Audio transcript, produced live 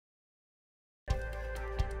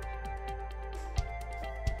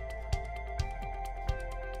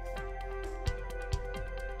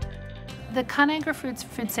The ConAgra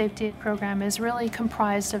food safety program is really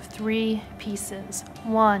comprised of three pieces.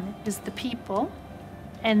 One is the people,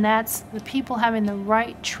 and that's the people having the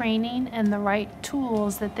right training and the right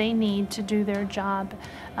tools that they need to do their job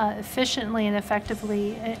efficiently and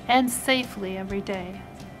effectively and safely every day.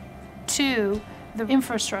 Two, the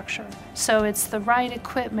infrastructure. So it's the right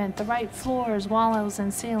equipment, the right floors, walls,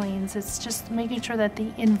 and ceilings. It's just making sure that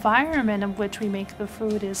the environment in which we make the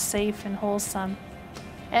food is safe and wholesome.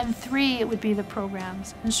 And three, it would be the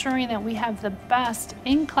programs, ensuring that we have the best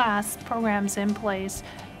in-class programs in place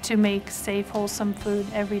to make safe, wholesome food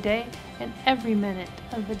every day and every minute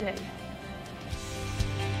of the day.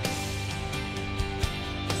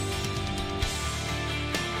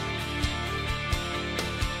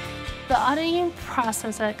 The auditing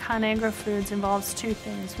process at ConAgra Foods involves two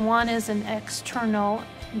things. One is an external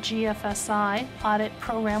GFSI audit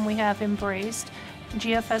program we have embraced.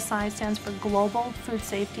 GFSI stands for Global Food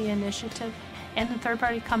Safety Initiative, and the third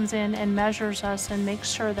party comes in and measures us and makes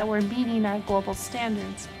sure that we're meeting our global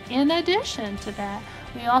standards. In addition to that,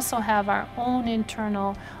 we also have our own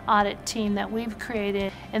internal audit team that we've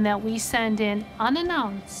created and that we send in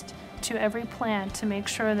unannounced to every plant to make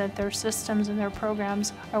sure that their systems and their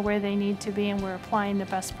programs are where they need to be and we're applying the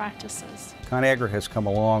best practices. ConAgra has come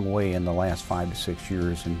a long way in the last 5 to 6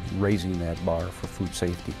 years in raising that bar for food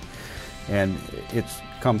safety. And it's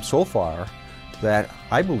come so far that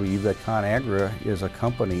I believe that ConAgra is a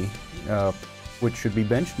company which should be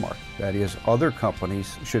benchmarked. That is, other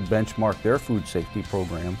companies should benchmark their food safety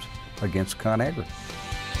programs against ConAgra.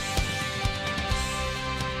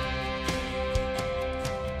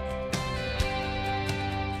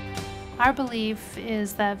 Our belief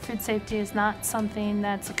is that food safety is not something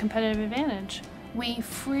that's a competitive advantage. We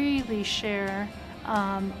freely share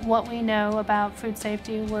what we know about food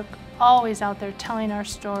safety. We're always out there telling our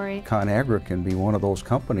story. ConAgra can be one of those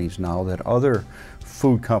companies now that other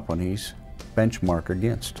food companies benchmark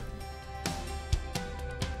against.